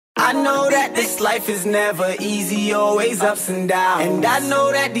I know that this life is never easy, always ups and downs. And I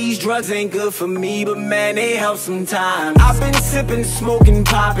know that these drugs ain't good for me, but man, they help sometimes. I've been sipping, smoking,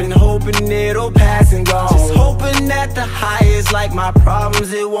 popping, hoping it'll pass and go. Just hoping that the high is like my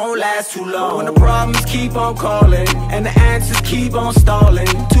problems, it won't last too long. But when the problems keep on calling, and the answers keep on stalling,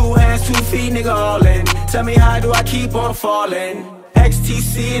 2 hands, 2 feet, nigga, all in. Tell me, how do I keep on falling?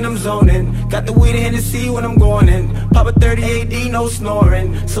 XTC and I'm zoning. Got the weed and Hennessy when I'm going in. Pop a 38D, no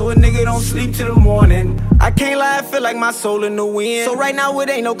snoring, so a nigga don't sleep till the morning. I can't lie, I feel like my soul in the wind. So right now it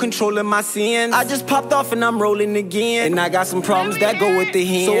ain't no controlling my sins. I just popped off and I'm rolling again, and I got some problems that go with the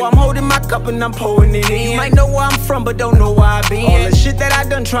hand. So I'm holding my cup and I'm pouring it in. You might know where I'm from, but don't know where I been. All the shit that I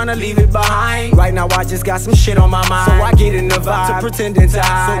done, tryna leave it behind. Right now I just got some shit on my mind, so I get in the vibe to pretending to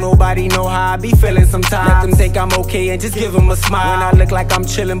hide, so nobody know how I be feeling sometimes. Let them think I'm okay and just give them a smile. When I look like I'm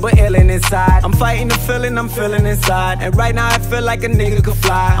chillin' but illin' inside, I'm fighting the feeling I'm feeling inside. And right now I feel like a nigga could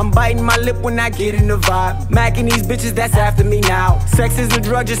fly. I'm biting my lip when I get in the vibe. Macking these bitches that's after me now. Sex is a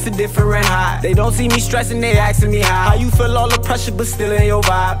drug, just a different high. They don't see me stressing, they asking me how you feel all the pressure but still in your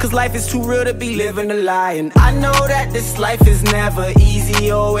vibe. Cause life is too real to be living a lie. And I know that this life is never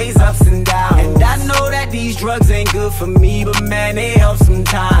easy, always ups and downs. And I know that these drugs ain't good for me, but man, they help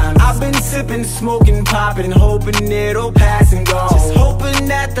sometimes. I've been sipping, smoking, popping, hoping it'll pass and go. Just hoping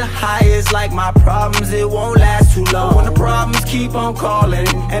that the high is like my problems, it won't last too long. But when the problems keep on calling,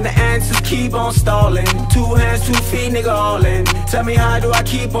 and the answers keep on stalling, 2 hands, 2 feet, nigga, all in. Tell me, how do I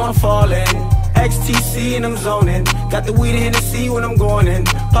keep on falling? XTC and I'm zoning. Got the weed and Hennessy when I'm going in.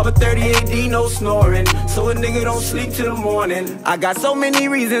 Pop a 38D, no snoring, so a nigga don't sleep till the morning. I got so many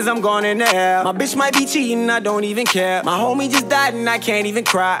reasons I'm going in there. My bitch might be cheating, I don't even care. My homie just died and I can't even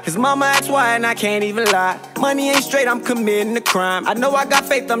cry. His mama asked why and I can't even lie. Money ain't straight, I'm committing a crime. I know I got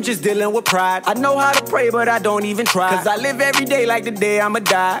faith, I'm just dealing with pride. I know how to pray, but I don't even try. Cause I live every day like the day I'ma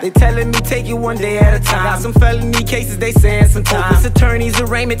die. They telling me take it one day at a time. I got some felony cases, they saying sometimes. Focus attorneys,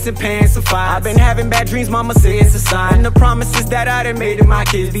 arraignments, and paying some fines. I've been having bad dreams, mama say it's a sign. And the promises that I done made to my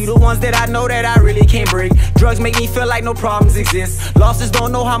kids be the ones that I know that I really can't break. Drugs make me feel like no problems exist. Losses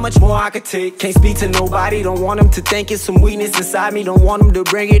don't know how much more I could take. Can't speak to nobody, don't want them to think it's some weakness inside me. Don't want them to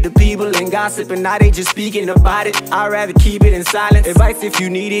bring it to people and gossip, and now they just speaking about it. I'd rather keep it in silence. Advice if you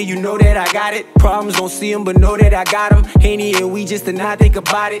need it, you know that I got it. Problems don't see them, but know that I got them. Henny and we just to not think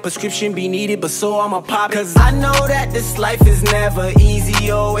about it. Prescription be needed, but so I'ma pop it. Cause I know that this life is never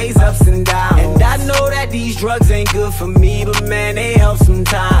easy, always ups and downs. And I know that these drugs ain't good for me, but man, they help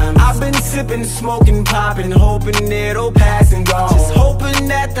sometimes. I've been sipping, smoking, popping, hoping it'll pass and go. Just hoping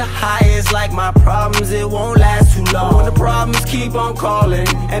that the high is like my problems, it won't last too long. But when the problems keep on calling,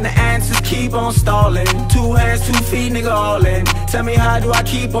 and the answers keep on stalling, 2 hands, 2 feet, nigga, all in. Tell me, how do I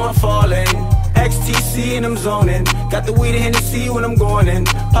keep on falling? XTC and I'm zoning. Got the weed and Hennessy when I'm going in.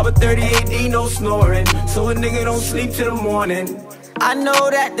 Pop a 38D, no snoring, so a nigga don't sleep till the morning. I know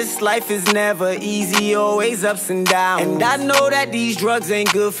that this life is never easy, always ups and downs. And I know that these drugs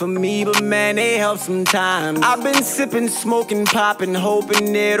ain't good for me, but man, they help sometimes. I've been sipping, smoking, popping,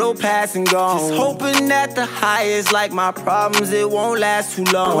 hoping it'll pass and go. Just hoping that the high is like my problems, it won't last too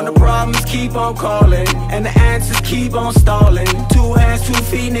long. But when the problems keep on calling, and the answers keep on stalling, 2 hands, 2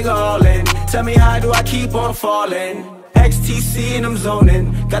 feet, nigga, all in. Tell me, how do I keep on falling? XTC and I'm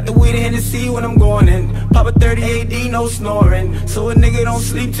zoning. Got the weed and Hennessy when I'm going in. Pop a 38D, no snoring, so a nigga don't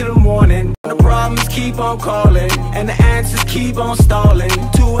sleep till the morning. The problems keep on calling, and the answers keep on stalling,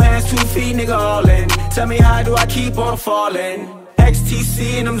 2 hands, 2 feet, nigga, all in. Tell me, how do I keep on falling?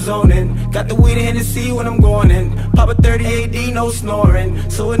 XTC and I'm zoning. Got the weed and Hennessy when I'm going in. Pop a 38D, no snoring,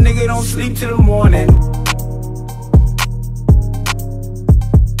 so a nigga don't sleep till the morning.